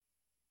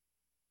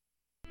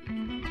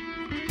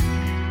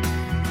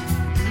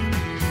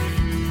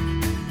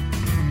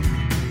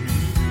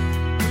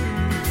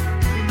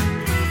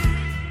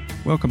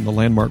Welcome to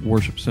Landmark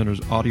Worship Center's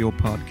audio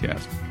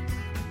podcast.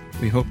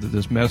 We hope that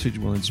this message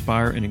will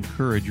inspire and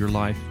encourage your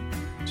life.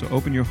 So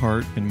open your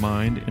heart and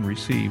mind and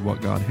receive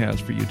what God has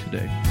for you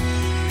today.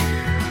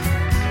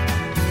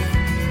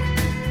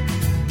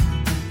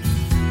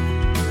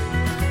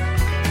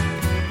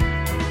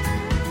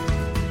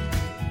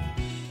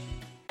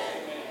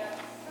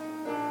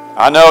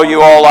 I know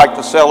you all like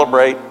to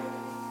celebrate,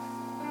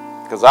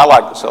 because I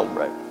like to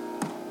celebrate,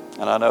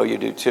 and I know you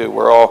do too.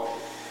 We're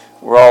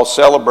all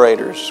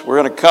celebrators. We're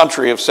in a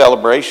country of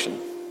celebration.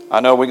 I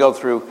know we go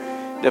through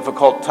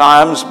difficult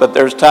times, but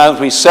there's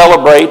times we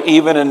celebrate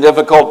even in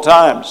difficult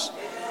times.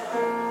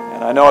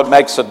 And I know it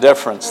makes a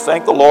difference.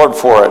 Thank the Lord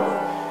for it.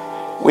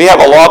 We have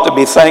a lot to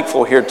be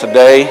thankful here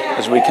today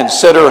as we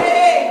consider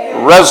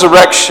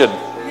resurrection.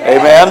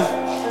 Amen?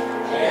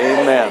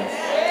 Amen.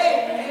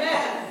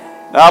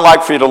 Now I'd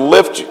like for you to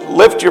lift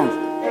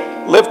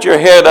your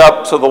head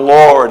up to the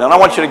Lord, and I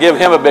want you to give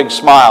Him a big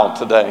smile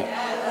today.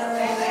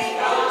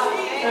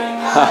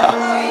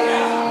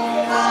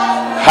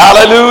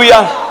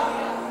 Hallelujah.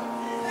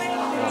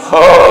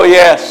 Oh,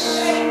 yes.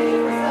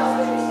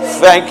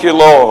 Thank you,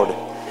 Lord.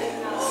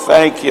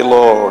 Thank you,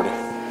 Lord.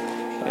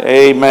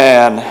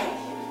 Amen.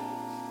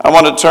 I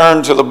want to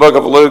turn to the book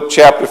of Luke,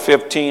 chapter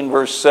 15,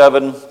 verse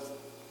 7.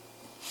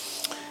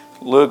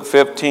 Luke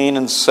 15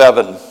 and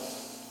 7.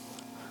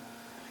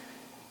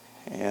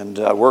 And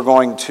we're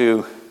going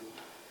to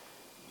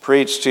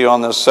preach to you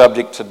on this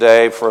subject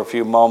today for a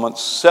few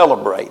moments.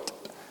 Celebrate.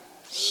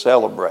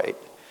 Celebrate.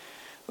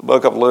 The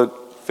book of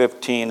Luke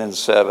 15 and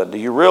 7. Do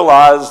you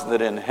realize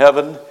that in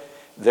heaven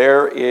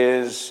there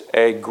is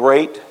a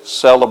great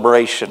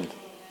celebration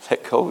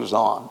that goes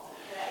on?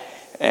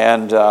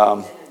 And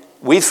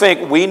we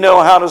think we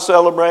know how to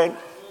celebrate.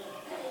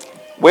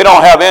 We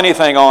don't have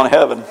anything on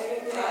heaven.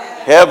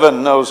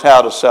 Heaven knows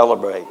how to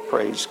celebrate.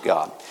 Praise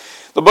God.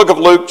 The book of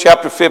Luke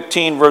chapter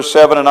 15 verse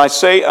 7. And I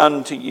say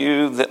unto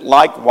you that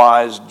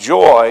likewise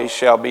joy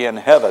shall be in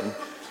heaven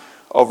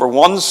over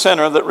one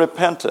sinner that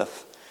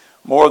repenteth,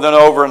 more than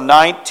over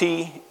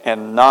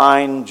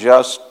 99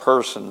 just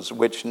persons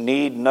which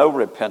need no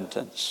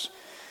repentance.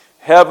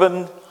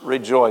 Heaven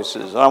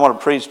rejoices. And I want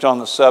to preach on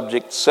the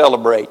subject,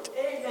 celebrate.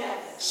 Amen.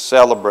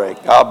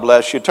 Celebrate. God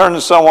bless you. Turn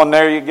to someone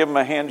there, you give them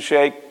a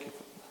handshake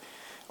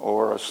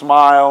or a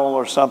smile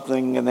or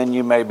something, and then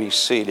you may be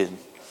seated.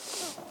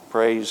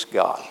 Praise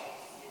God.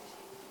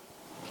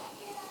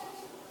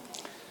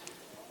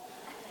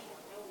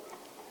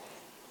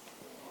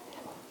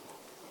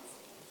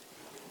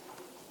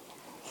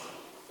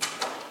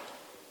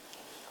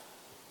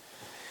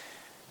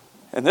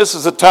 And this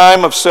is a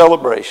time of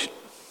celebration.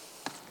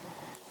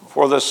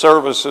 Before this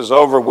service is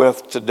over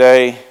with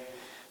today,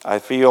 I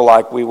feel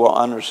like we will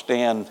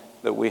understand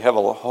that we have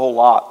a whole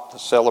lot to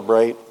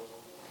celebrate.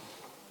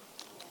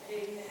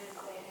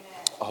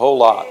 A whole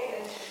lot.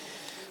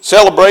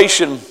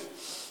 Celebration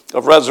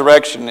of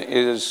resurrection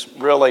is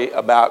really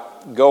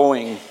about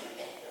going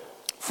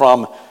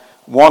from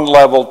one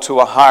level to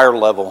a higher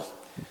level.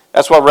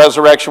 That's what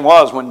resurrection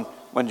was.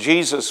 When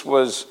Jesus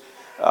was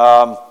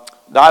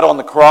died on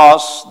the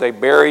cross, they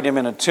buried him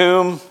in a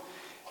tomb,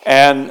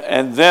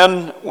 and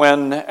then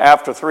when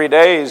after 3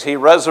 days he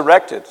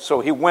resurrected,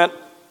 so he went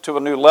to a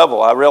new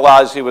level. I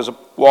realized he was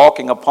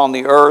walking upon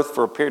the earth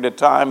for a period of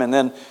time and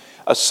then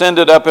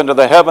ascended up into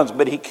the heavens,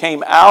 but he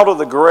came out of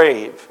the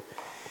grave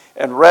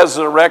and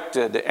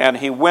resurrected, and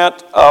he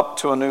went up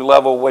to a new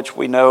level, which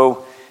we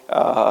know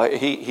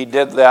he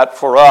did that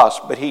for us.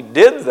 But he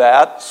did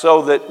that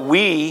so that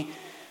we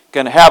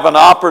can have an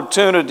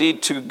opportunity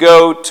to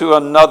go to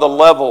another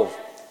level.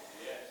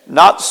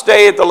 Not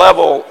stay at the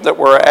level that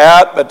we're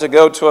at, but to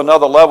go to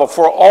another level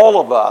for all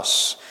of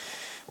us.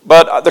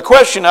 But the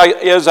question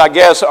is, I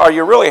guess, are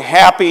you really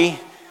happy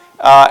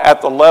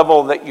at the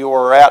level that you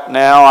are at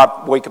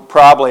now? We could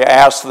probably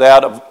ask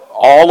that of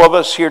all of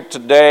us here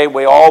today.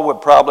 We all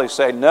would probably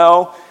say,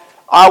 no,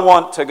 I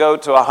want to go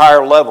to a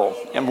higher level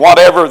in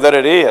whatever that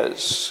it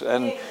is.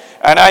 And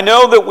I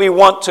know that we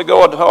want to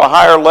go to a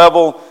higher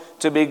level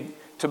to be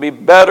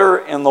better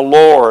in the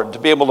Lord, to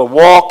be able to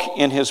walk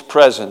in His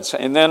presence.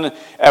 And then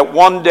at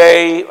one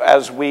day,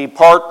 as we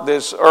part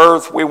this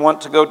earth, we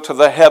want to go to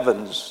the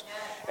heavens.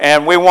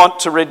 And we want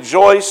to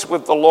rejoice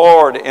with the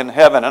Lord in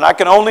heaven. And I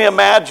can only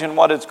imagine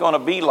what it's going to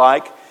be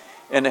like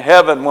in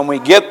heaven when we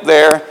get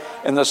there,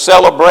 and the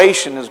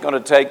celebration is going to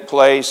take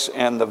place,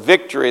 and the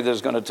victory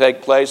that's going to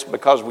take place,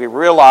 because we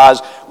realize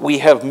we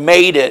have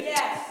made it.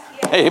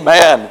 Yes.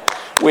 Amen.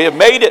 We have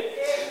made it.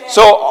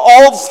 So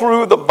all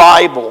through the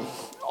Bible,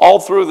 all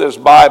through this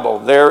Bible,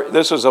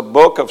 this is a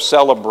book of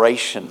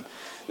celebration.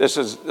 This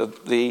is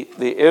the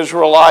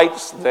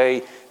Israelites.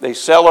 They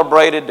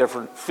celebrated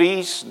different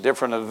feasts,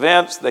 different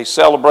events. They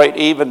celebrate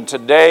even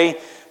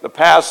today the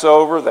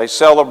Passover. They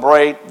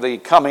celebrate the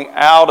coming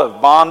out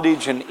of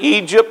bondage in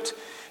Egypt.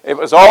 It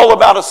was all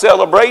about a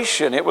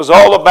celebration. It was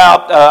all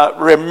about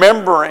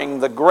remembering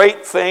the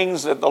great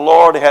things that the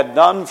Lord had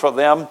done for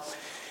them.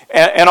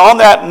 And on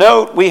that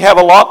note, we have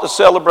a lot to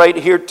celebrate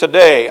here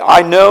today.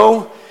 I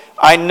know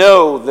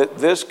that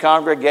this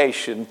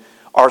congregation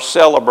are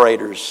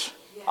celebrators.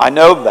 I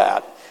know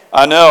that.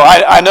 I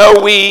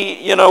know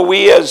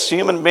we as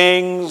human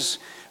beings,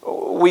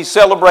 we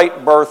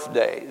celebrate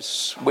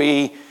birthdays.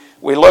 We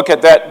look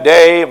at that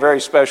day, a very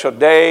special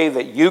day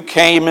that you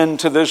came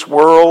into this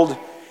world,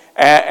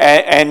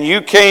 and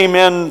you came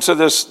into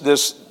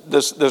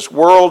this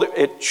world.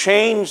 It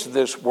changed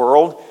this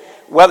world.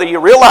 Whether you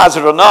realize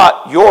it or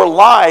not, your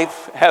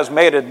life has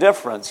made a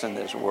difference in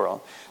this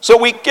world. So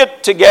we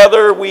get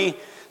together.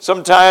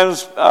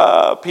 Sometimes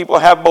people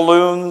have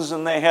balloons,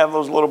 and they have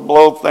those little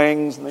blow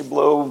things, and they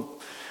blow.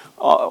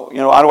 I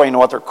don't even know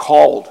what they're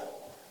called.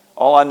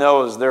 All I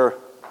know is they're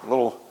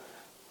little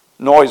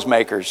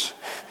noisemakers.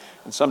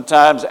 And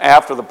sometimes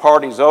after the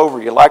party's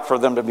over, you like for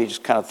them to be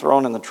just kind of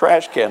thrown in the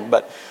trash can.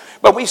 But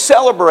we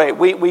celebrate.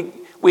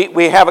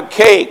 We have a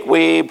cake.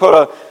 We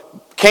put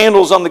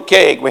candles on the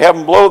cake. We have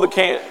them blow the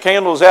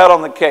candles out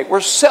on the cake. We're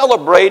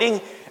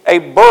celebrating a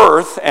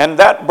birth, and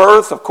that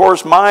birth, of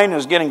course, mine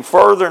is getting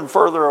further and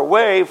further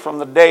away from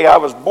the day I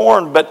was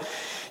born, but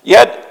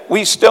yet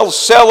we still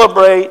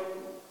celebrate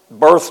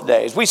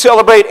birthdays. We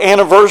celebrate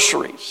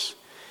anniversaries.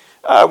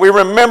 We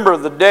remember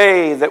the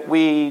day that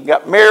we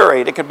got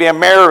married. It could be a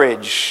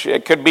marriage.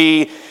 It could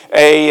be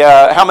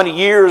how many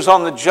years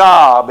on the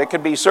job. It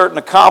could be certain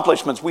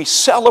accomplishments. We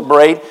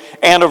celebrate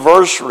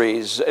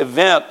anniversaries,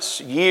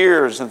 events,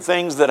 years, and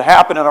things that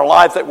happen in our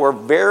life that were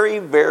very,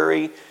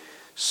 very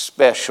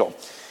special.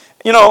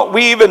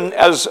 We even,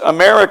 as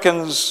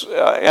Americans,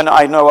 and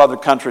I know other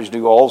countries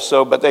do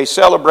also, but they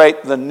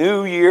celebrate the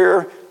new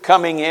year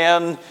coming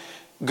in.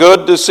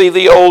 Good to see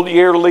the old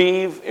year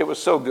leave. It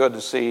was so good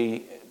to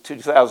see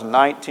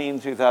 2019,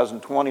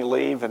 2020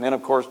 leave, and then,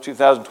 of course,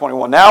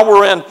 2021. Now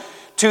we're in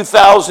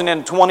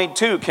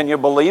 2022. Can you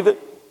believe it?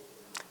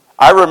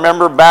 I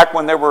remember back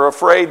when they were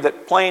afraid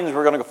that planes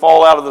were going to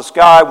fall out of the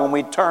sky when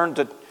we turned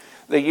to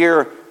the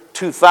year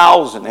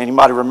 2000.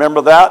 Anybody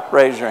remember that?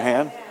 Raise your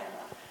hand.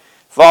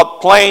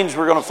 Thought planes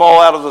were going to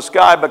fall out of the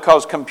sky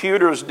because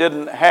computers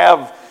didn't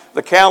have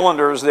the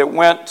calendars that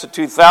went to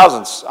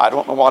 2000. I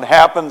don't know what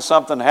happened.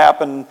 Something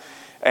happened,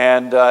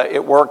 and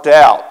it worked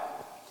out.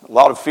 A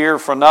lot of fear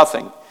for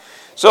nothing.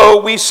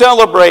 So we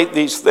celebrate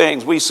these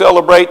things. We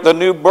celebrate the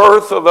new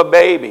birth of a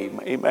baby.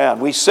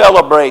 Amen. We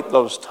celebrate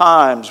those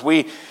times.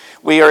 We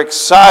are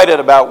excited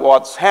about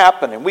what's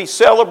happening. We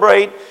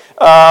celebrate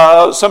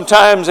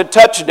sometimes a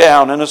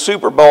touchdown in a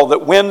Super Bowl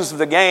that wins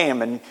the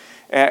game,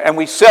 and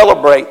we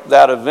celebrate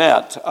that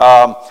event.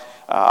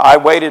 I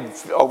waited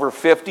over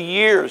 50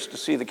 years to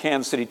see the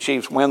Kansas City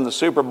Chiefs win the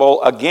Super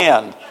Bowl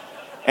again,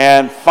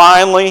 and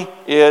finally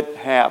it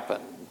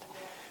happened.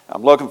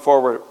 I'm looking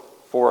forward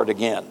for it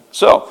again.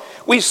 So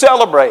we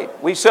celebrate.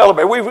 We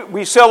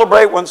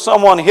celebrate when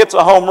someone hits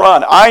a home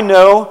run. I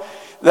know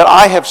that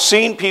I have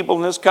seen people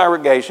in this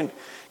congregation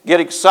get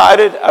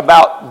excited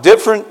about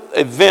different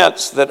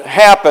events that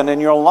happen in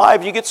your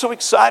life. You get so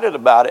excited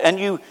about it, and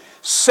you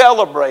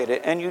celebrate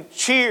it, and you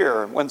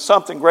cheer when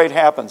something great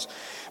happens.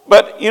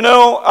 But,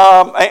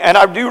 and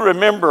I do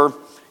remember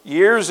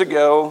years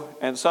ago,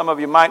 and some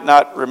of you might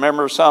not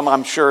remember, some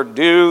I'm sure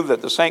do,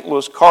 that the St.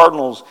 Louis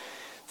Cardinals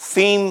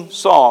theme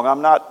song,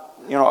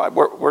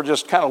 we're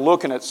just kind of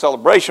looking at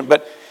celebration,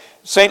 but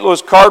St.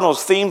 Louis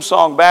Cardinals theme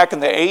song back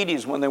in the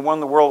 80s when they won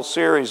the World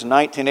Series in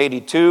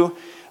 1982.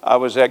 I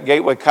was at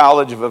Gateway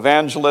College of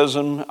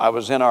Evangelism. I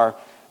was in our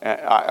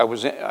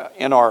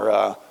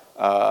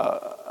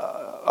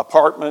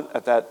apartment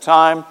at that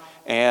time,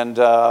 and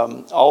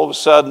all of a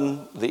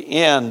sudden, the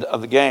end of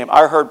the game,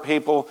 I heard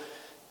people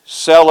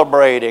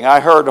celebrating. I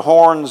heard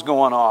horns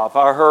going off.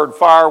 I heard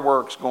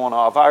fireworks going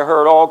off. I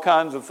heard all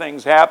kinds of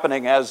things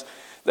happening as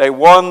they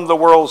won the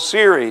World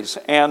Series.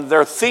 And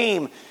their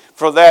theme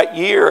for that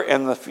year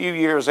and the few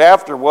years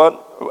after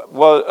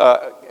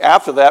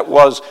that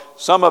was,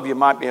 some of you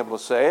might be able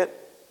to say it.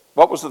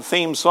 What was the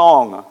theme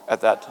song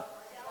at that time?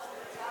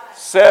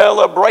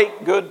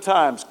 Celebrate good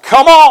times.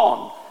 Come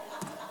on!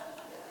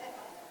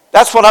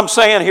 That's what I'm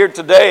saying here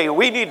today.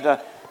 We need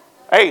to,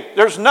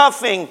 there's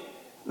nothing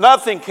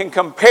can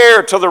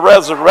compare to the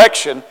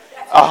resurrection.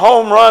 A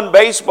home run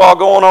baseball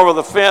going over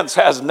the fence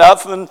has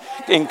nothing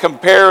in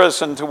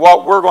comparison to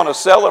what we're going to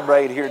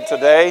celebrate here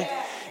today.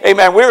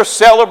 Amen. We're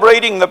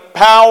celebrating the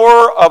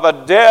power of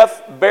a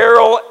death,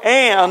 burial,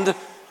 and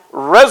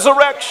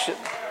resurrection.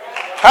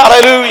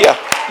 Hallelujah.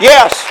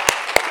 Yes,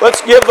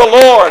 let's give the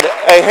Lord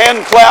a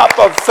hand clap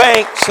of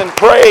thanks and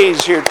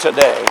praise here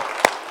today.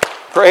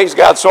 Praise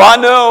God. So I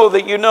know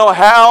that you know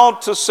how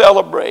to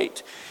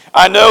celebrate.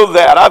 I know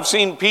that. I've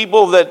seen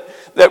people that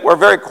were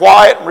very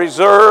quiet and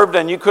reserved,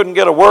 and you couldn't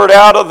get a word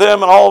out of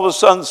them, and all of a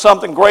sudden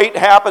something great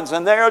happens,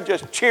 and they're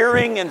just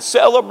cheering and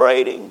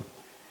celebrating.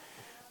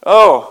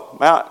 Oh,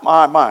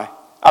 my.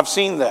 I've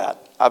seen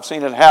that. I've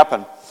seen it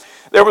happen.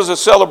 There was a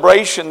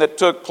celebration that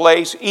took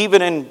place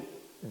even in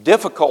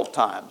difficult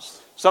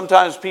times.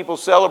 Sometimes people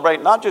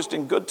celebrate not just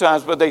in good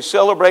times, but they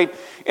celebrate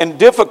in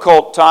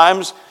difficult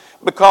times.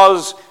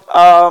 because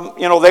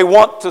they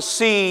want to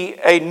see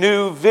a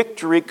new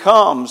victory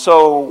come.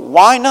 So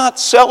why not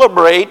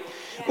celebrate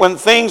when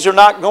things are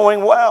not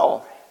going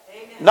well?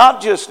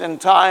 Not just in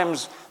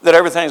times that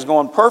everything's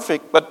going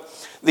perfect, but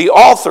the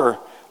author,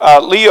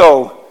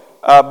 Leo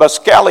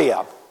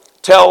Buscaglia,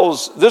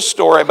 tells this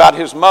story about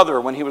his mother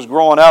when he was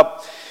growing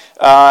up,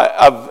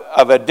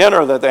 of a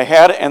dinner that they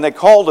had, and they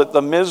called it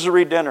the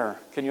misery dinner.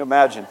 Can you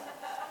imagine?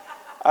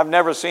 I've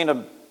never seen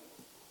a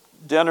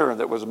dinner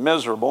that was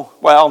miserable.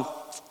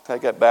 Well,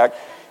 take that back.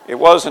 It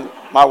wasn't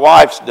my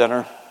wife's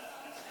dinner.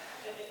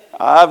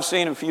 I've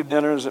seen a few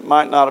dinners that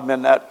might not have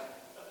been that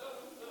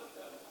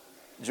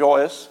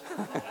joyous.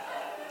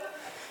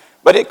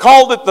 But it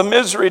called it the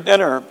misery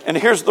dinner, and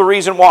here's the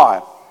reason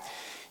why.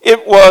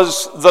 It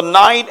was the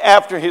night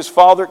after his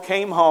father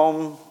came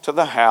home to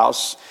the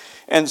house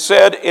and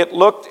said it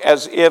looked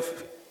as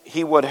if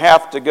he would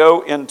have to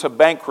go into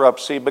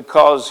bankruptcy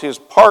because his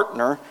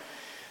partner,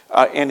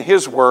 in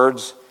his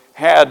words,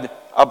 had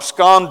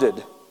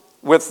absconded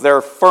with their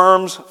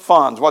firm's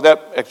funds. What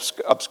that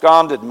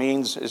absconded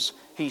means is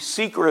he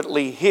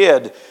secretly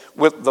hid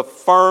with the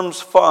firm's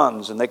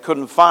funds, and they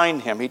couldn't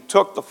find him. He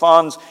took the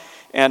funds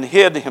and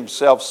hid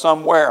himself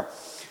somewhere.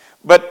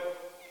 But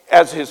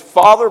as his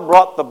father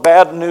brought the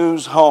bad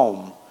news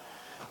home,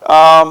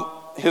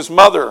 his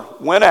mother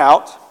went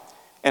out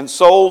and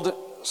sold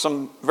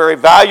some very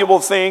valuable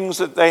things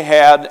that they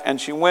had, and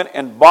she went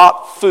and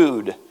bought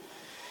food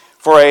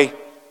for a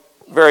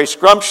very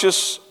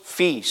scrumptious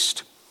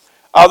feast.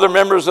 Other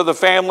members of the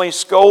family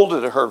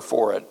scolded her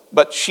for it,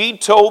 but she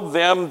told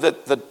them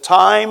that the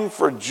time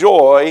for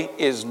joy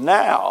is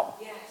now.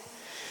 Yes.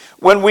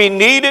 When we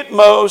need it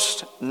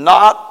most,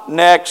 not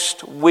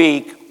next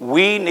week,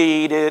 we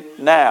need it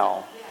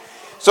now.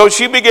 So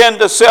she began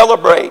to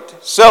celebrate.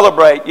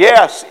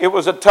 Yes, it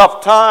was a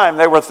tough time.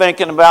 They were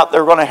thinking about they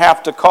were going to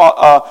have to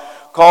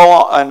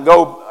call and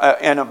go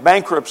in a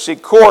bankruptcy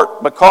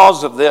court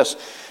because of this.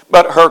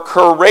 But her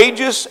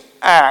courageous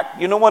act,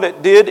 you know what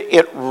it did?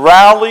 It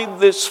rallied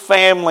this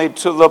family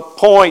to the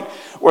point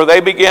where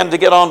they began to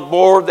get on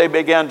board, they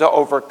began to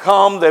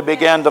overcome, they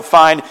began to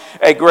find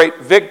a great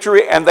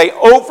victory, and they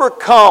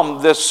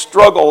overcome this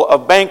struggle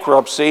of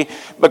bankruptcy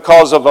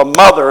because of a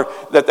mother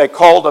that they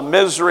called a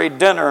misery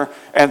dinner,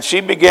 and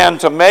she began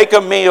to make a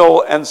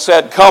meal and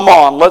said, "Come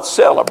on, let's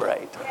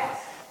celebrate."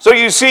 So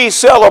you see,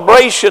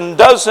 celebration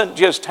doesn't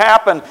just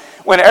happen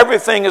when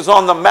everything is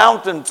on the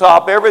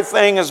mountaintop,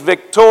 everything is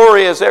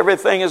victorious,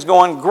 everything is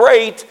going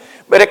great,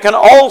 but it can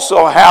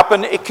also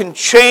happen, it can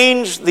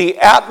change the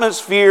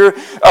atmosphere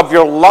of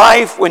your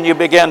life when you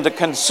begin to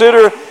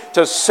consider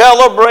to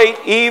celebrate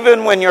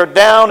even when you're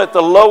down at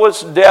the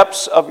lowest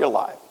depths of your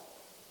life.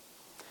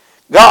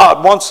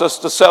 God wants us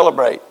to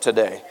celebrate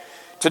today.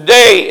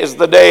 Today is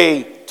the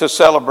day to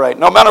celebrate.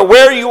 No matter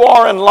where you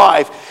are in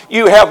life,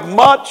 you have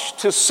much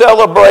to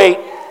celebrate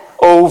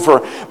over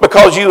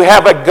because you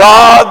have a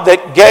God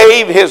that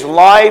gave his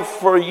life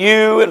for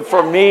you and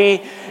for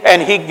me,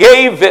 and he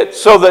gave it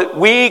so that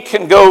we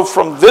can go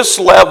from this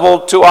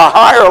level to a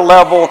higher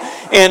level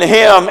in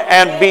him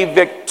and be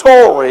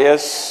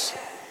victorious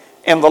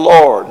in the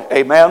Lord.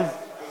 Amen?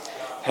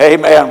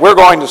 Amen. We're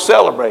going to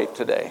celebrate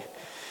today.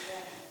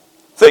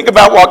 Think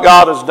about what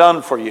God has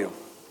done for you.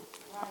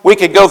 We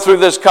could go through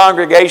this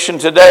congregation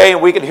today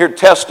and we could hear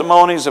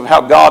testimonies of how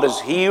God has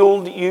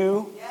healed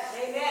you.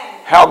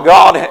 How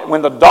God,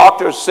 when the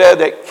doctors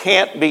said it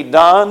can't be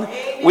done,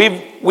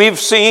 we've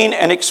seen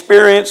and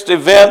experienced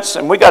events,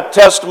 and we got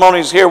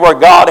testimonies here where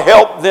God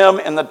helped them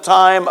in the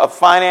time of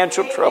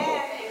financial trouble.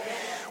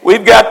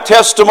 We've got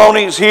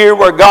testimonies here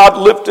where God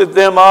lifted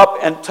them up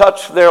and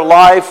touched their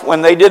life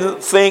when they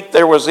didn't think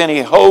there was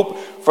any hope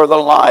for their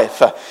life.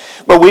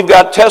 But we've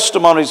got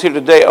testimonies here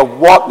today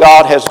of what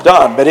God has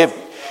done. But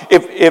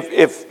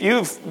if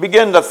you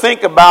begin to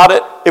think about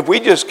it, if we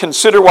just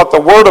consider what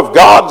the Word of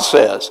God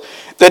says,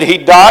 that he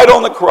died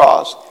on the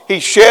cross, he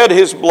shed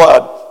his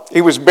blood, he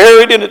was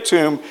buried in a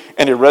tomb,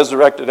 and he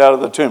resurrected out of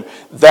the tomb.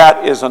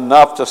 That is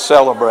enough to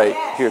celebrate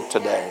here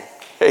today.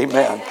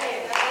 Amen.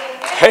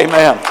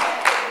 Amen.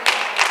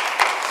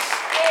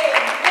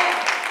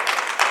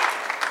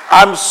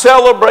 I'm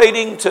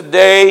celebrating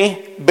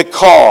today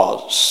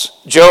because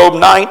Job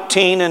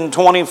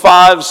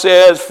 19:25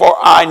 says, "For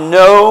I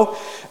know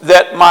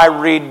that my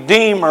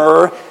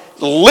Redeemer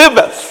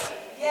liveth."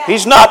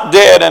 He's not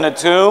dead in a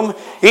tomb.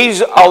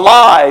 He's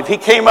alive. He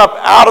came up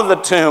out of the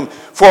tomb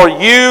for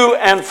you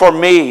and for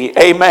me.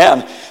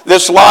 Amen.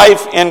 This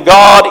life in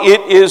God,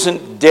 it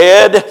isn't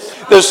dead.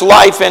 This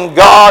life in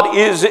God,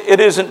 it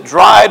isn't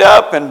dried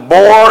up and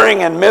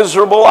boring and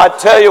miserable. I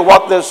tell you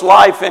what this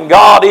life in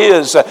God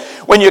is.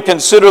 When you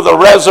consider the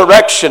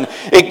resurrection,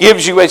 it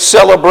gives you a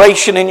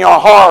celebration in your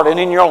heart and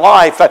in your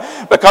life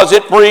because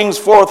it brings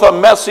forth a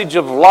message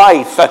of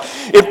life.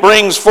 It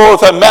brings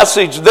forth a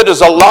message that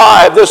is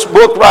alive. This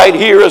book right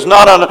here is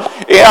not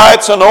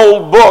it's an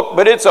old book,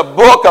 but it's a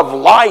book of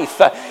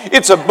life.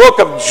 It's a book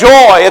of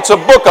joy. It's a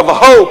book of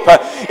hope.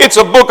 It's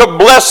a book of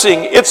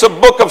blessing. It's a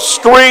book of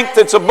strength.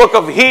 It's a book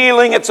of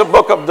healing. It's a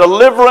book of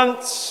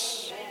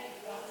deliverance.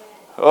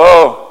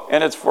 Oh,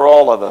 and it's for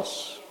all of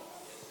us.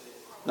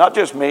 Not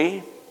just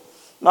me,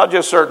 not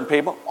just certain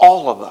people,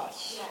 all of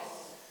us.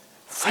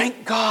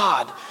 Thank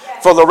God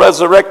for the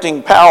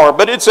resurrecting power.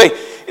 But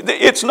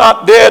it's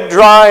not dead,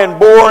 dry, and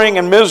boring,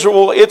 and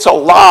miserable. It's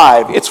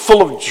alive. It's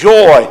full of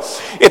joy.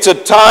 It's a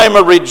time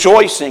of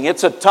rejoicing.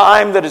 It's a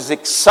time that is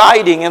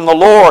exciting in the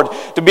Lord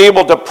to be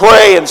able to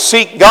pray and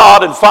seek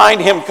God and find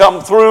Him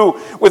come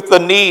through with the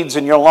needs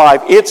in your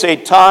life. It's a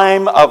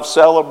time of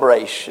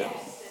celebration.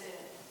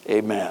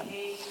 Amen.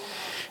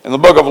 In the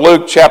book of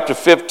Luke, chapter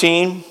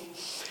 15,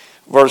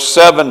 verse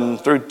 7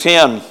 through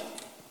 10,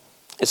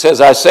 it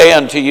says, I say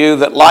unto you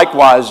that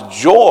likewise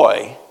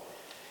joy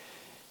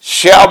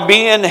shall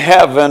be in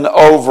heaven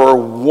over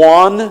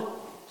one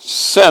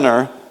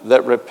sinner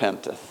that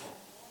repenteth,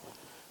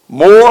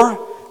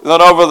 more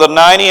than over the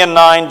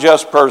 99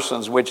 just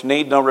persons which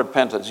need no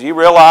repentance. You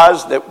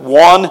realize that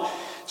one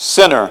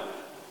sinner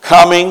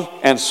coming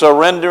and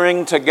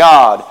surrendering to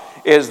God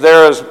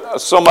there is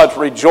so much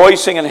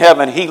rejoicing in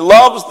heaven. He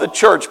loves the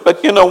church,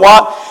 but you know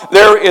what?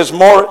 There is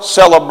more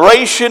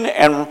celebration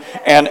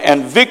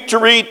and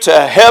victory to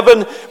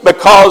heaven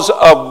because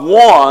of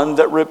one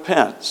that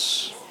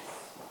repents.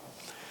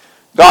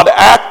 God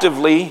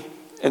actively,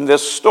 in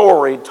this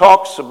story,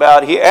 talks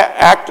about, He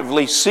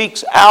actively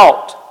seeks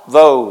out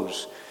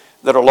those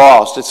that are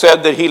lost. It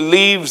said that He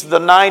leaves the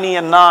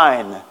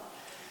 99,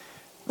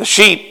 the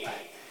sheep.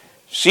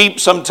 Sheep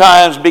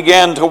sometimes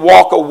begin to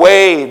walk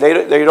away.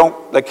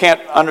 They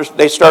can't understand.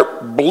 They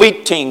start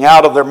bleating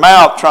out of their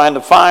mouth, trying to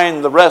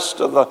find the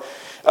rest of the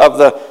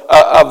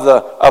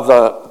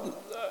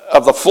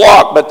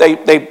flock. But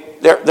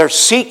they're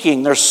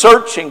seeking, they're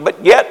searching.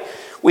 But yet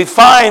we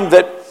find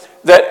that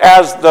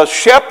as the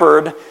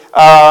shepherd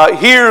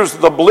hears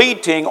the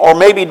bleating, or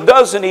maybe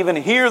doesn't even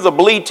hear the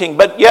bleating,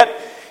 but yet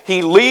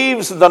he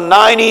leaves the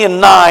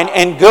 99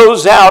 and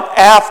goes out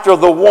after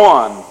the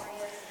one.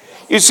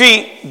 You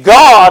see,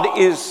 God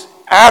is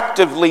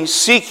actively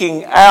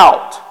seeking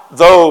out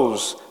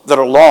those that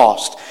are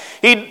lost.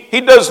 He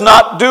does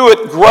not do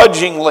it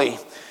grudgingly.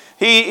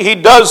 He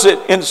does it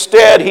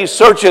instead. He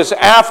searches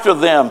after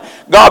them.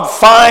 God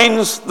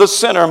finds the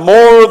sinner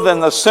more than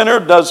the sinner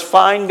does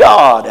find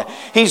God.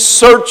 He's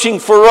searching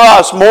for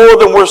us more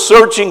than we're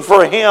searching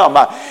for Him.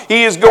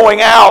 He is going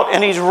out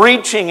and He's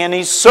reaching and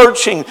He's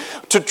searching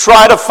to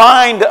try to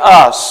find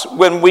us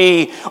when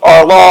we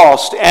are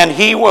lost. And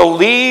He will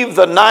leave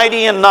the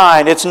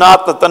 99. It's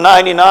not that the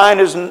 99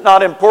 is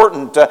not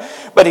important,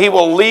 but He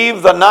will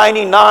leave the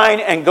 99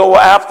 and go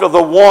after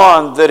the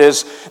one that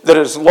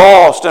is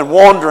lost and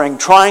wandering,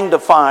 trying to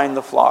find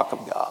the flock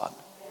of God.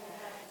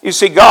 You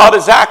see, God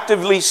is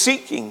actively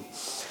seeking.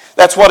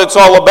 That's what it's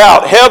all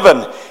about.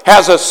 Heaven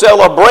has a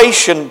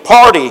celebration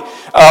party,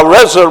 a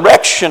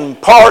resurrection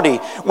party,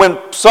 when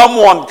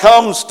someone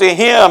comes to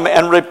Him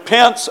and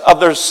repents of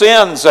their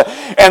sins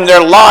and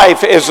their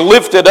life is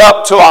lifted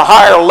up to a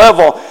higher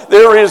level.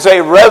 There is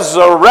a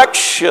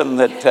resurrection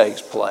that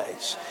takes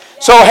place.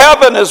 So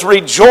heaven is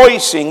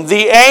rejoicing.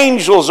 The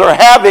angels are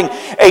having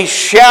a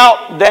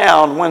shout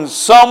down when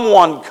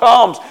someone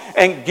comes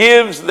and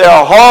gives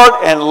their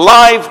heart and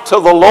life to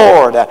the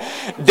Lord.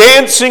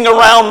 Dancing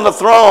around the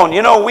throne.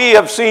 You know, we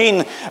have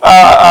seen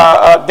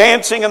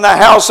dancing in the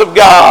house of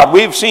God.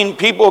 We've seen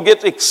people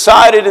get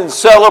excited and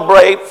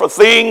celebrate for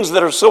things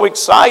that are so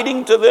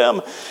exciting to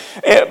them.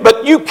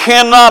 But you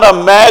cannot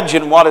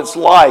imagine what it's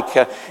like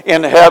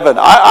in heaven.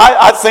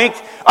 I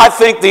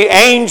think the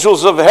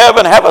angels of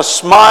heaven have a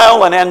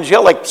smile, an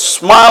angelic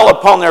smile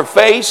upon their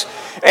face.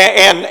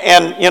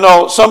 And you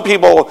know, some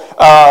people,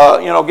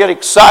 get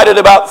excited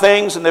about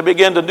things and they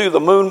begin to do the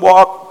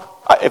moonwalk.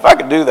 If I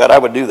could do that, I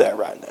would do that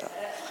right now.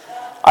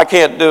 I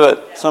can't do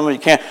it. Some of you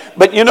can't.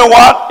 But you know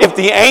what? If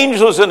the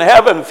angels in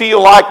heaven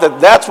feel like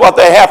that's what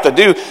they have to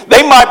do,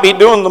 they might be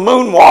doing the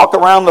moonwalk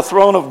around the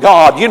throne of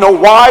God. You know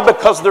why?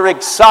 Because they're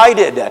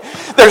excited.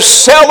 They're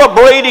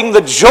celebrating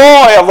the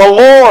joy of the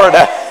Lord.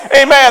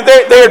 Amen.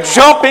 They're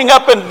jumping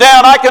up and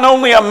down. I can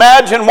only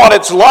imagine what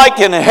it's like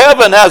in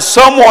heaven as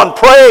someone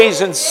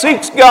prays and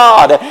seeks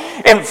God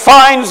and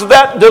finds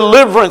that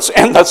deliverance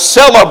and the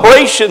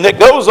celebration that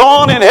goes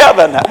on in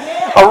heaven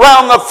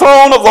around the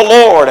throne of the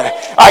Lord.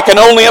 I can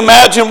only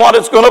imagine what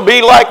it's going to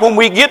be like when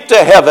we get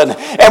to heaven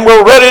and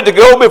we're ready to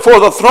go before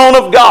the throne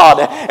of God,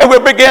 and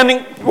we're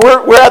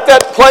at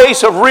that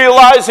place of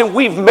realizing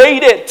we've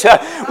made it.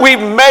 We've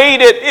made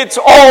it. It's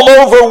all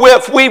over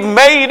with. We've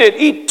made it.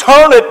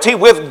 Eternity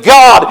with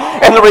God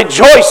and the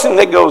rejoicing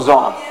that goes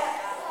on.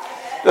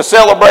 The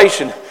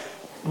celebration.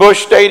 Busch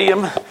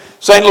Stadium,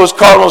 St. Louis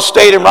Cardinals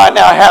Stadium right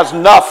now has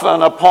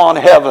nothing upon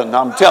heaven,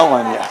 I'm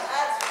telling you.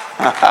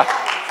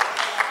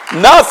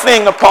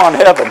 Nothing upon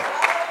heaven.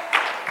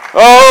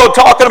 Oh,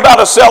 talking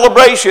about a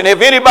celebration.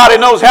 If anybody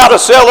knows how to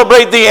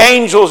celebrate, the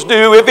angels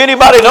do. If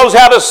anybody knows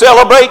how to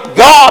celebrate,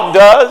 God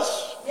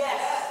does.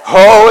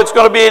 Oh, it's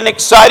going to be an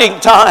exciting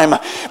time.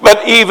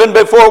 But even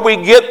before we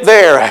get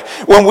there,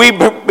 when we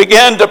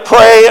begin to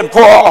pray and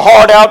pour our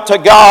heart out to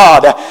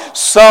God,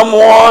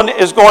 someone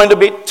is going to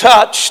be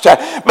touched,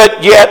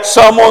 but yet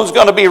someone's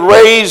going to be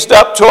raised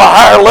up to a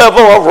higher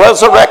level of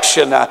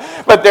resurrection.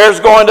 But there's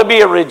going to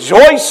be a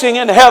rejoicing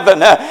in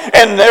heaven,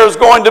 and there's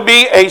going to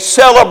be a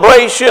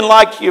celebration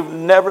like you've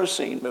never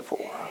seen before.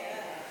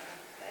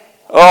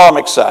 Oh, I'm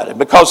excited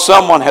because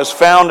someone has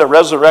found a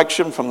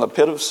resurrection from the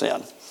pit of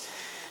sin.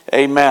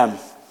 Amen.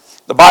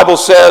 The Bible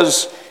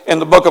says in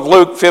the book of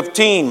Luke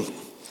 15,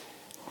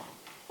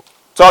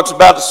 talks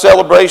about the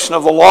celebration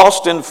of the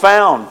lost and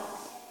found.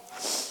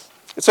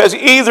 It says,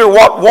 either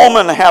what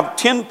woman have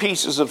 10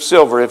 pieces of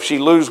silver, if she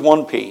lose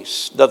one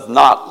piece, doth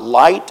not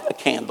light a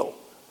candle,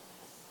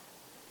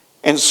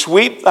 and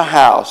sweep the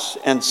house,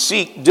 and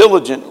seek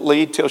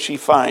diligently till she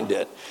find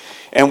it.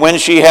 And when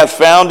she hath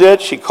found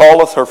it, she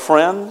calleth her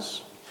friends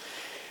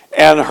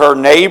and her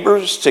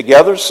neighbors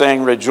together,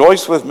 saying,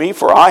 rejoice with me,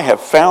 for I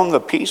have found the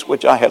piece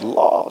which I had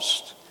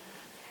lost.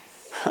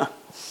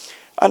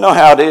 I know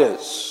how it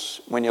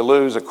is when you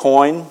lose a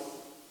coin.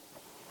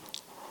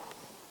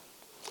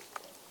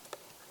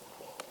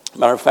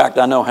 Matter of fact,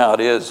 I know how it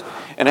is.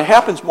 And it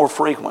happens more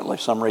frequently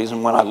for some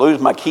reason when I lose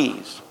my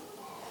keys.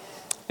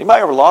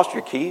 Anybody ever lost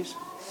your keys?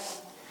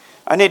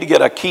 I need to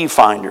get a key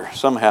finder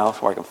somehow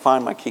so I can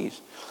find my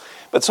keys.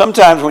 But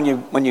sometimes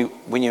when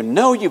you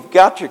know you've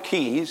got your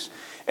keys,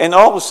 and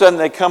all of a sudden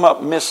they come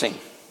up missing.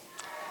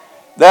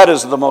 That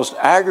is the most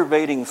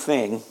aggravating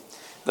thing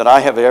that I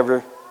have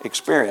ever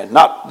experienced.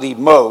 Not the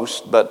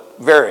most, but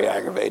very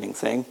aggravating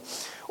thing.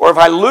 Or if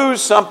I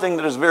lose something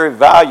that is very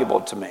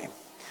valuable to me.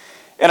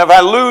 And if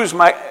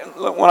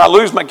when I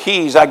lose my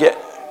keys,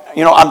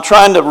 I'm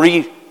trying to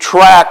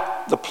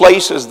retrack the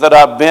places that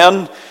I've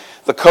been,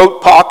 the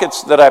coat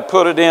pockets that I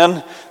put it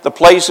in, the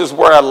places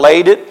where I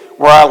laid it,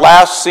 where I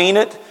last seen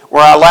it,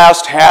 where I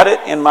last had it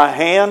in my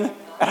hand.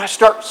 And I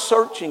start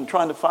searching,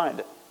 trying to find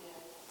it.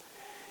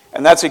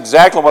 And that's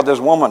exactly what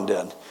this woman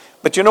did.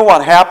 But you know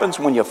what happens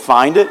when you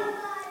find it?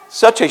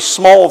 Such a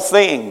small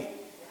thing.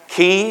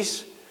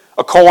 Keys,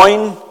 a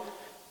coin,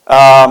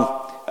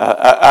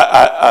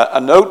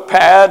 a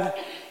notepad,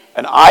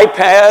 an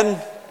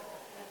iPad.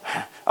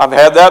 I've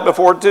had that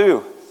before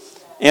too.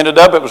 Ended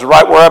up, it was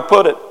right where I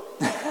put it.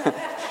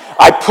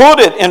 I put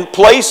it in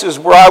places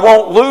where I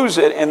won't lose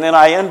it, and then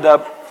I end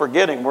up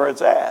forgetting where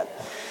it's at.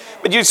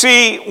 But you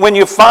see, when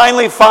you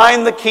finally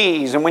find the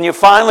keys, and when you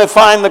finally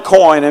find the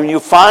coin, and you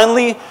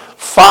finally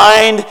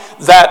find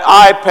that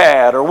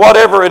iPad or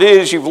whatever it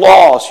is you've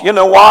lost, you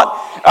know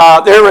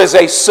what? There is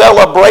a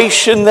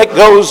celebration that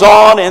goes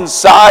on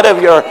inside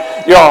of your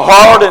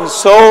heart and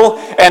soul,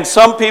 and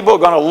some people are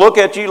going to look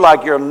at you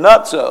like you're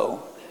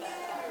nutso.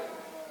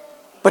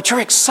 But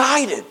you're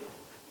excited.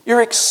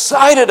 You're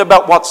excited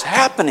about what's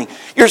happening.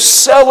 You're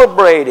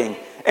celebrating.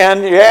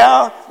 And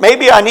yeah,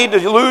 maybe I need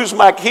to lose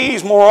my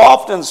keys more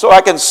often so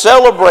I can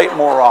celebrate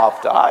more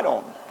often. I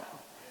don't know.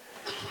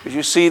 But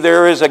you see,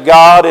 there is a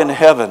God in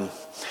heaven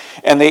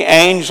and the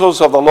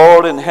angels of the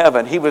Lord in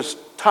heaven. He was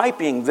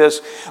typing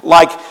this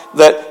like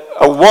that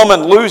a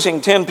woman losing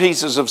 10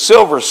 pieces of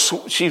silver,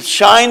 she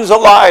shines a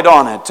light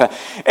on it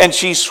and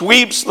she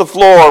sweeps the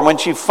floor. When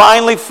she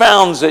finally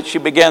finds it, she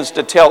begins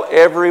to tell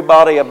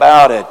everybody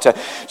about it.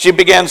 She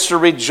begins to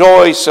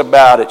rejoice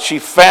about it. She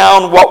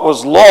found what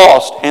was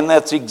lost, and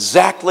that's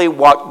exactly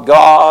what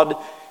God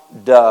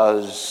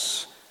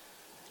does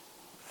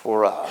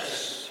for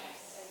us.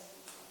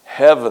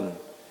 Heaven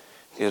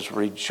is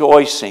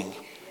rejoicing,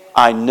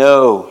 I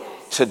know,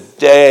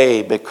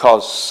 today,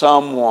 because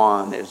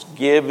someone is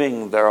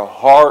giving their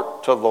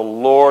heart to the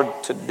Lord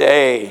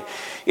today.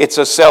 It's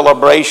a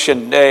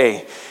celebration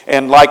day.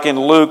 And like in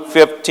Luke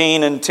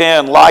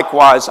 15:10,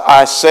 likewise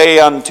I say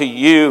unto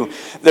you,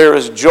 there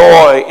is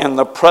joy in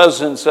the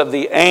presence of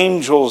the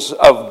angels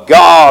of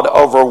God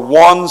over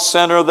one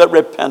sinner that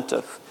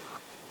repenteth.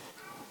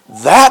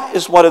 That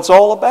is what it's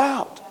all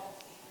about.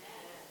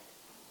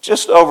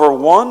 Just over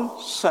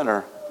one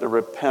sinner that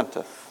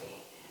repenteth.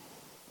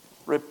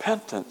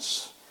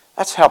 Repentance.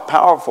 That's how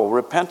powerful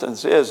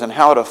repentance is and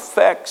how it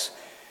affects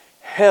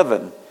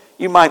heaven.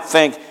 You might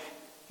think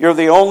you're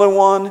the only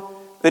one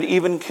that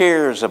even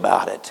cares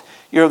about it.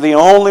 You're the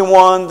only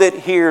one that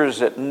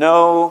hears it.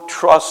 No,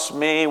 trust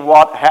me,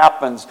 what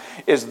happens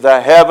is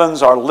the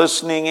heavens are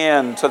listening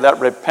in to that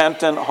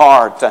repentant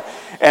heart,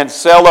 and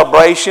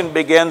celebration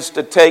begins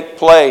to take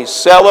place.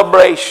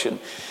 Celebration.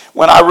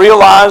 When I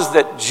realized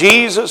that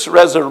Jesus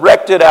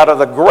resurrected out of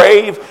the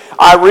grave,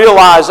 I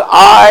realized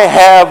I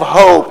have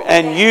hope,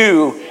 and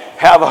you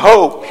have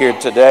hope here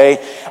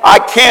today. I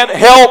can't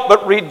help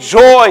but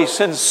rejoice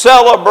and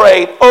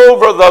celebrate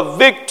over the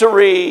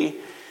victory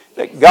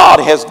that God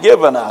has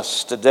given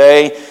us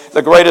today.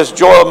 The greatest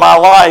joy of my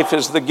life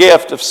is the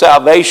gift of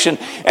salvation,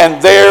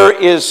 and there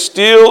is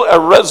still a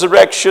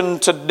resurrection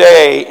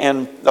today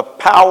in the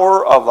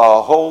power of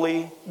the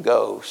Holy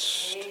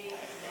Ghost,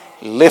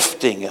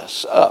 lifting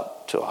us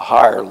up to a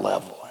higher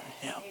level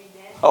in Him.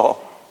 Oh,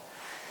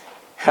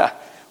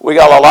 we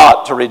got a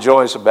lot to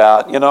rejoice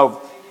about. You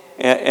know,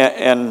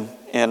 in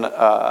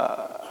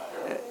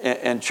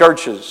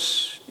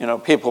churches. You know,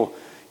 people,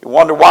 you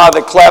wonder why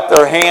they clap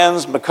their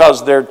hands,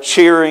 because they're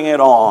cheering it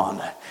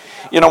on.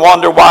 You know,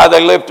 wonder why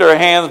they lift their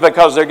hands,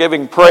 because they're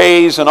giving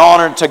praise and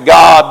honor to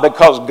God,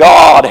 because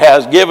God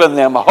has given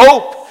them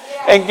hope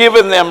and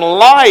given them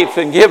life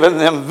and given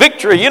them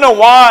victory. You know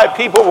why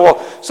people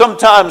will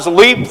sometimes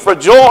leap for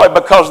joy?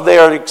 Because they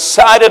are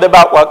excited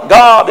about what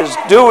God is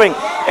doing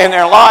in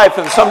their life,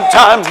 and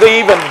sometimes they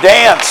even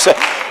dance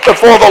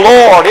before the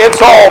Lord.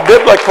 It's all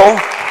biblical.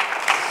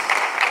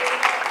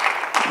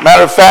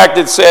 Matter of fact,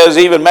 it says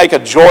even make a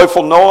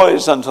joyful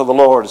noise unto the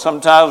Lord.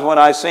 Sometimes when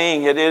I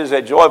sing, it is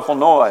a joyful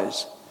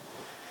noise.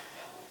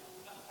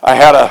 I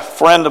had a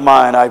friend of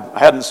mine, I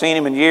hadn't seen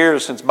him in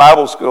years, since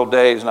Bible school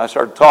days, and I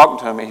started talking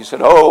to him. He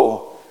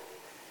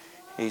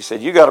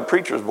said, you got a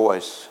preacher's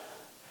voice.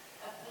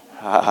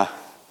 I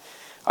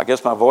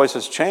guess my voice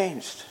has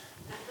changed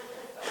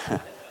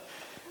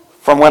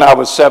from when I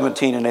was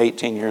 17 and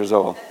 18 years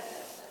old.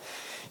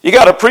 You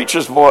got a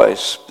preacher's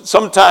voice.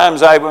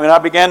 Sometimes when I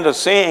begin to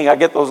sing, I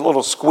get those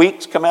little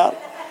squeaks come out.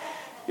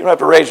 You don't have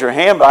to raise your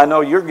hand, but I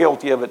know you're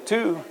guilty of it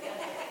too.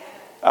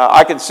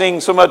 I can sing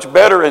so much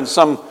better in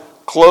some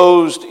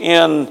closed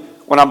in,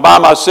 when I'm by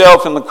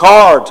myself in the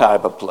car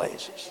type of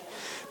places.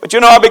 But you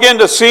know, I begin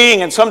to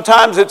sing, and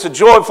sometimes it's a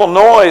joyful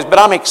noise, but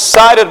I'm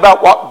excited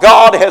about what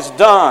God has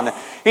done.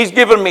 He's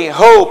given me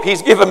hope.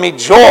 He's given me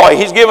joy.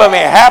 He's given me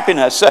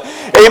happiness.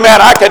 Amen.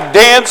 I could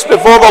dance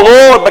before the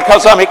Lord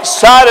because I'm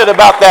excited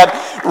about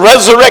that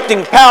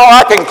resurrecting power.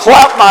 I can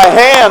clap my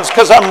hands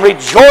because I'm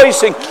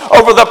rejoicing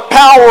over the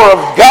power of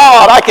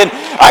God. I can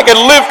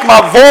lift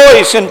my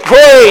voice in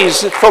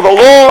praise for the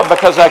Lord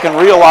because I can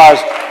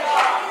realize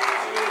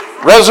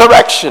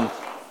resurrection.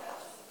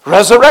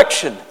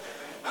 Resurrection.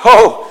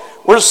 Oh,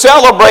 we're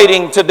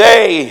celebrating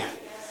today.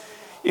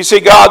 You see,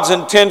 God's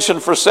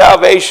intention for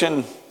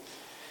salvation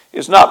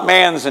is not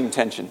man's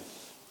intention.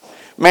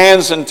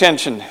 Man's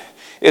intention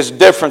is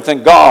different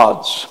than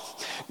God's.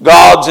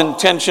 God's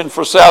intention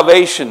for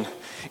salvation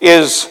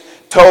is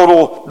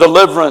total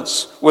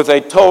deliverance with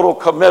a total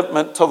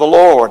commitment to the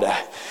Lord.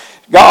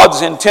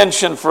 God's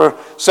intention for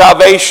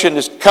salvation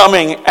is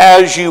coming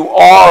as you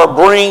are,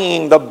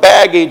 bringing the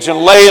baggage and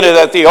laying it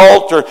at the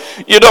altar.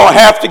 You don't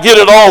have to get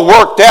it all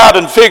worked out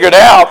and figured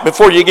out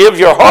before you give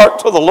your heart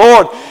to the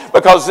Lord,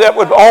 because that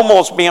would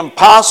almost be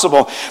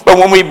impossible. But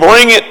when we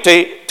bring it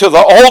to the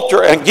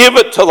altar and give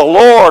it to the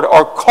Lord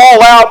or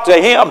call out to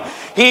Him,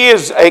 He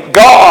is a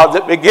God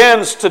that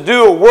begins to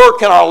do a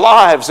work in our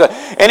lives,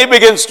 and He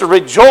begins to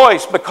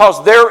rejoice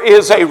because there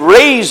is a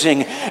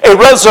raising, a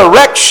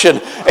resurrection,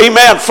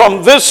 amen,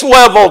 from this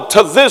level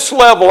to this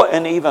level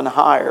and even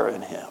higher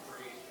in Him.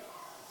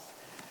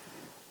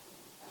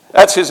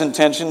 That's His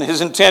intention.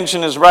 His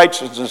intention is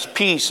righteousness,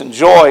 peace, and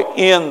joy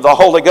in the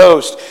Holy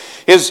Ghost.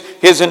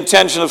 His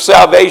intention of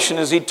salvation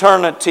is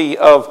eternity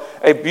of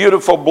a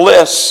beautiful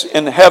bliss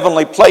in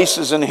heavenly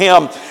places in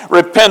Him.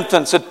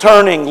 Repentance, a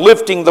turning,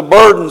 lifting the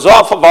burdens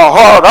off of our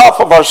heart,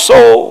 off of our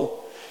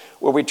soul,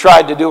 where we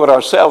tried to do it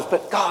ourselves,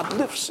 but God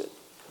lifts it.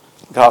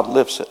 God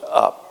lifts it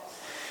up.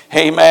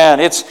 Amen.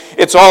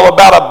 It's all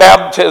about a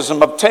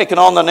baptism of taking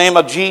on the name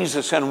of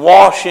Jesus and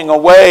washing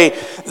away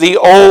the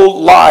old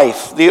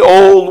life, the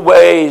old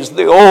ways,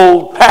 the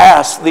old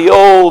past, the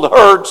old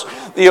hurts,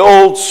 the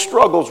old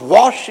struggles,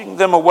 washing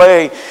them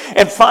away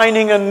and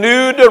finding a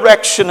new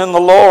direction in the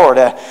Lord.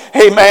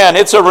 Amen.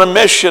 It's a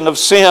remission of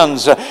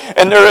sins,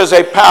 and there is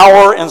a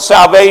power in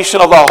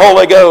salvation of the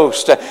Holy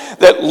Ghost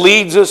that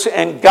leads us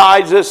and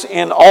guides us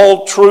in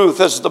all truth,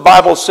 as the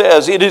Bible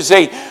says. It is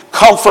a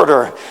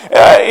comforter.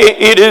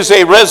 It is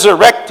a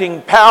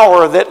resurrecting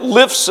power that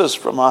lifts us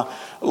from a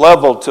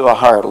level to a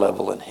higher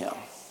level in Him.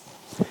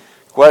 The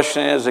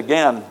question is,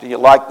 again, do you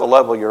like the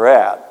level you're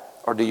at,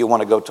 or do you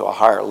want to go to a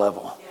higher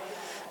level?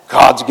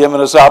 God's given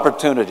us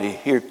opportunity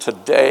here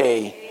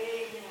today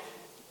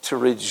to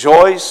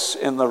rejoice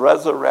in the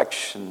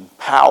resurrection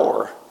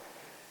power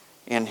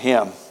in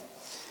Him.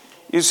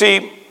 You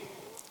see,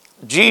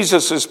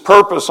 Jesus'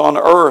 purpose on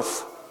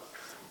earth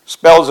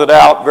spells it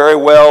out very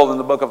well in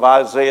the book of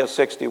Isaiah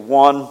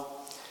 61,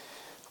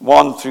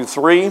 1 through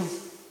 3.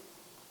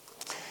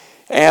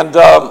 And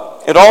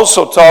it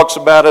also talks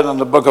about it in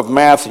the book of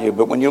Matthew.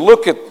 But when you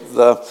look at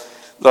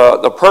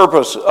the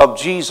purpose of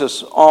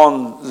Jesus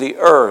on the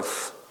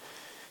earth,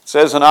 it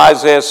says in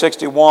Isaiah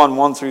 61,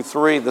 1 through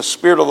 3, the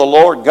Spirit of the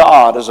Lord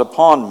God is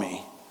upon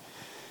me,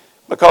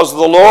 because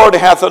the Lord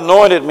hath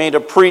anointed me to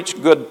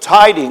preach good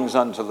tidings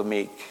unto the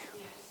meek.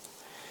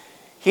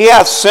 He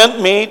hath sent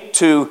me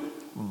to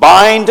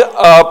bind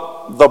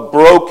up the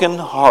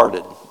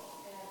brokenhearted.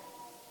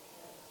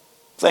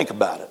 Think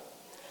about it.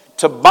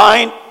 To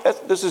bind,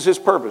 this is His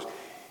purpose.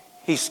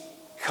 He's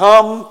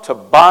come to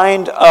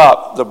bind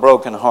up the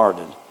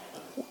brokenhearted.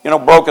 You know,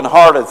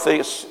 brokenhearted,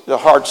 the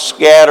heart's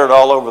scattered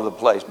all over the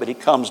place, but He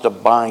comes to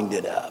bind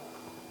it up.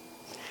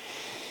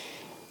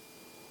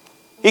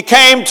 He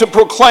came to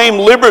proclaim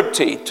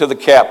liberty to the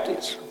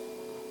captives.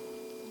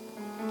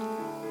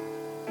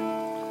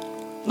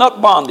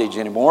 Not bondage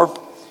anymore.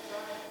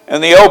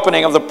 And the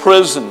opening of the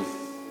prison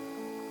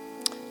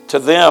to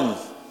them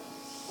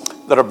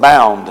that are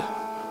bound,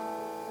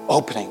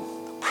 opening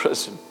the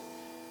prison.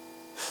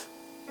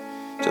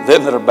 To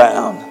them that are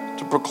bound,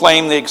 to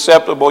proclaim the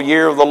acceptable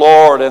year of the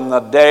Lord and the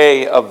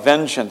day of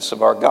vengeance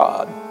of our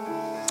God.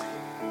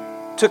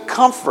 To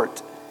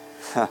comfort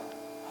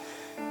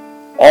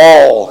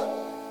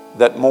all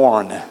that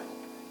mourn.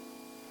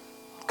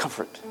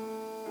 Comfort.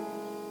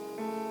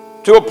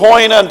 To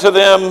appoint unto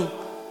them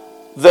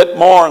that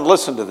mourn,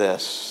 listen to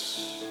this.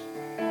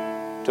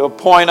 To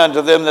appoint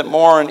unto them that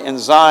mourn in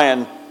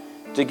Zion,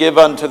 to give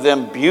unto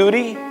them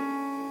beauty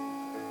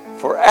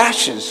for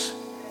ashes,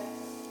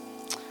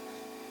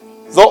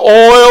 the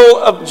oil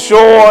of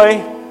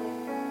joy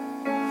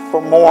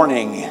for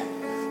mourning,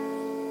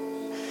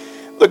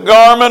 the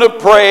garment of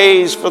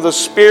praise for the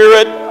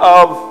spirit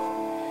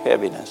of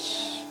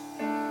heaviness.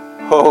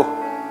 Oh,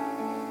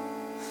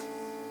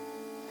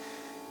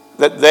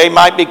 that they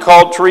might be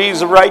called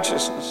trees of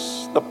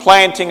righteousness, the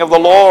planting of the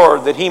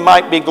Lord, that He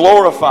might be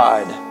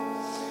glorified.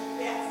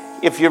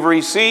 If you've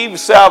received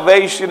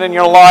salvation in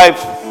your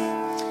life,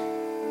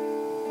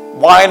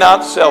 why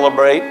not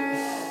celebrate?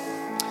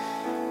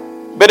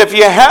 But if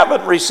you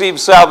haven't received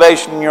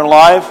salvation in your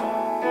life,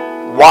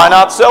 why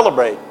not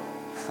celebrate?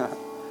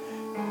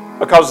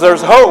 Because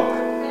there's hope.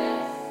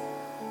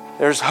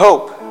 There's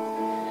hope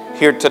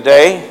here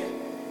today.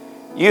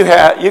 You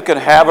can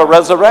have a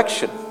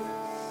resurrection.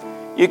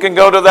 You can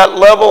go to that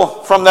level,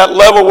 from that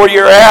level where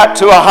you're at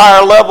to a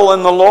higher level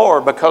in the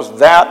Lord, because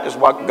that is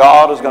what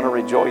God is going to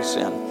rejoice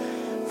in.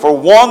 For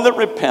one that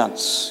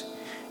repents,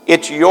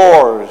 it's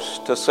yours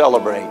to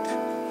celebrate.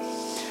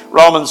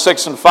 Romans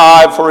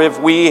 6:5, for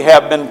if we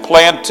have been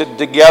planted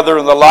together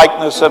in the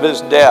likeness of His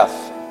death,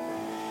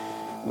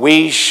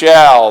 we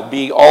shall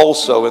be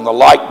also in the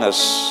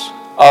likeness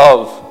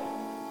of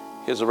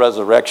His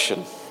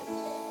resurrection.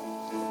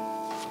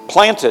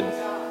 Planted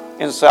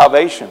in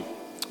salvation,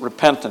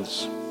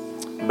 repentance,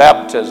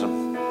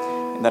 baptism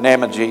in the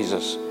name of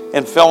Jesus,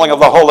 and filling of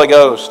the Holy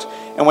Ghost.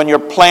 And when you're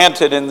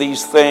planted in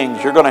these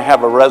things, you're going to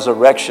have a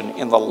resurrection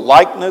in the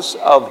likeness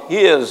of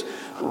His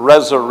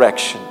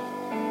resurrection.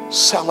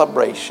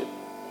 Celebration.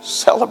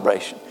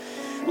 Celebration.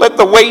 Let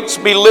the weights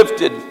be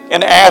lifted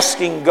in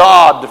asking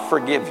God to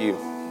forgive you.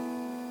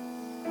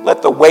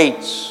 Let the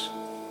weights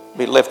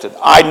be lifted.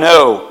 I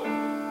know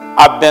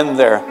I've been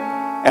there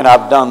and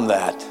I've done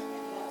that.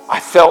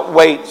 I felt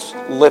weights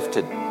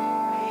lifted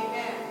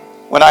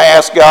when I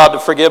asked God to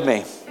forgive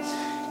me.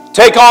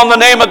 Take on the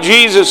name of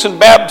Jesus in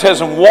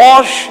baptism.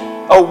 Wash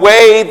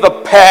away the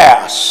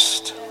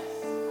past.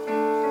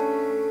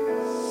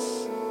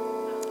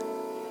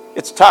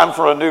 It's time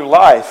for a new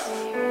life.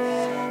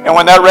 And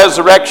when that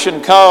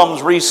resurrection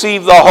comes,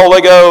 receive the Holy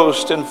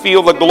Ghost and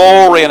feel the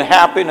glory and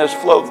happiness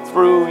flow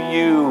through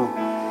you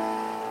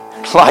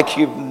like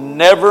you've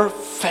never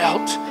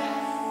felt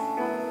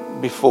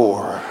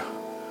before.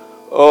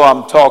 Oh,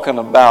 I'm talking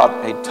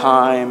about a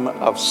time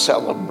of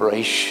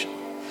celebration.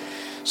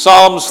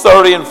 Psalms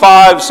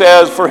 30:5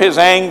 says, for His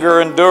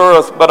anger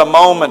endureth but a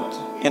moment,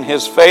 in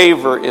His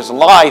favor is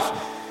life.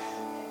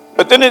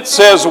 But then it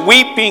says,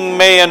 weeping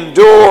may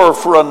endure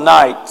for a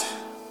night,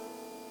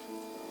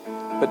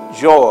 but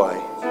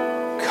joy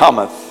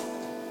cometh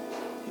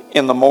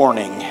in the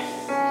morning.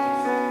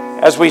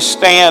 As we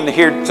stand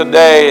here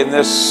today in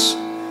this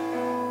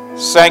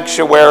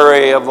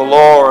sanctuary of the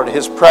Lord,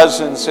 His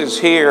presence is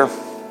here.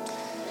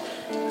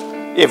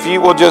 If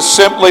you will just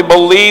simply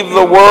believe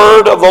the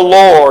word of the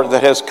Lord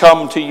that has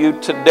come to you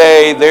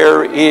today,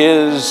 there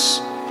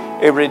is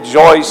a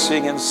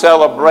rejoicing and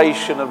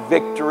celebration of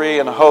victory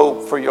and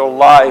hope for your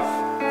life,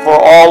 for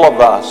all of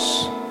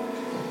us.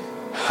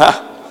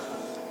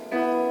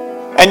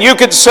 And you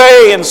could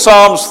say in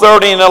Psalms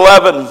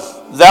 30:11,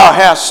 thou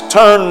hast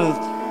turned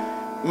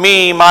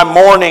me my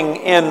mourning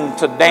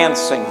into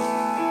dancing.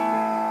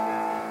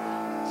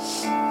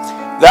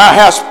 Thou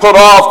hast put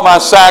off my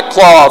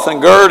sackcloth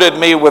and girded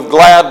me with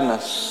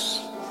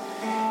gladness.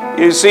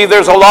 You see,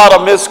 there's a lot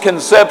of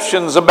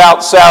misconceptions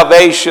about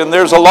salvation.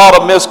 There's a lot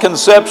of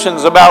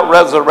misconceptions about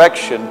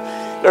resurrection.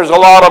 There's a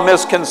lot of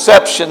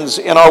misconceptions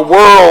in our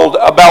world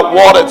about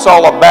what it's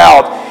all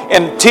about.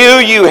 Until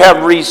you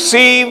have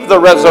received the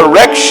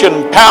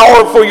resurrection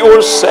power for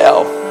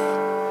yourself,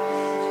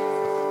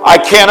 I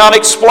cannot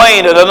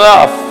explain it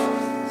enough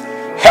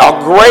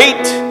how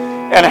great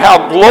and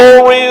how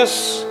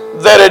glorious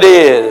that it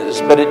is,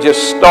 but it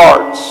just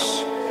starts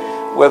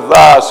with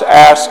us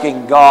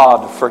asking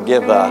God to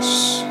forgive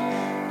us.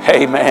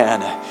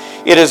 Amen.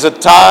 It is a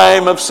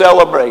time of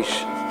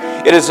celebration.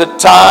 It is a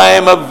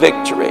time of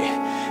victory.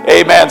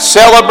 Amen.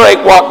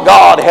 Celebrate what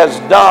God has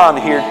done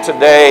here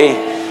today.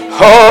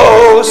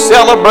 Oh,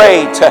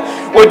 celebrate.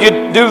 Would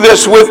you do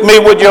this with me?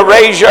 Would you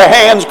raise your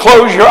hands,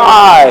 close your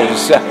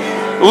eyes,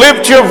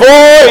 lift your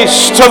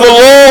voice to the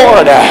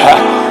Lord?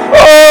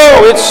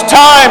 Oh, it's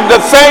time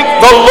to thank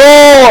the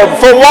Lord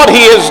for what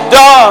He has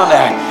done.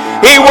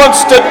 He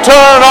wants to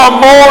turn our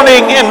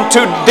mourning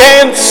into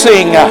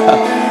dancing.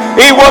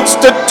 He wants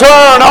to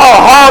turn our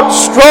heart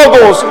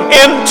struggles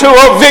into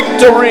a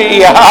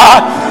victory.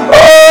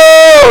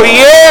 Oh,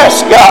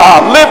 yes,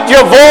 God. Lift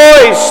your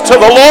voice to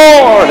the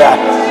Lord.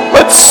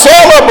 Let's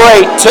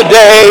celebrate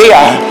today.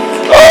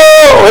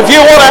 Oh, if you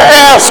want to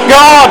ask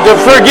God to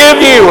forgive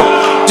you,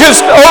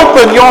 just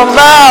open your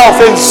mouth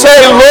and say,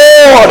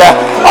 Lord,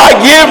 I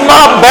give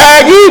my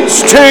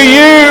baggage to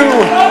you.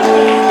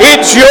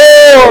 It's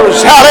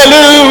yours.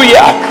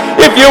 Hallelujah.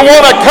 If you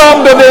want to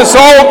come to this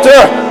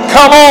altar,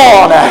 come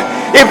on.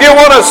 If you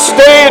want to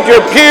stay at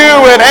your pew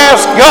and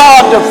ask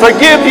God to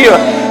forgive you,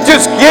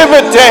 just give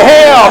it to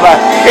Him.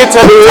 It's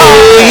a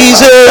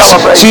praises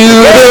to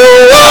the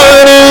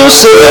one who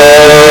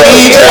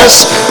saved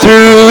us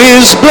through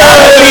His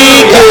blood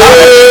He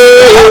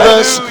gave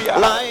us.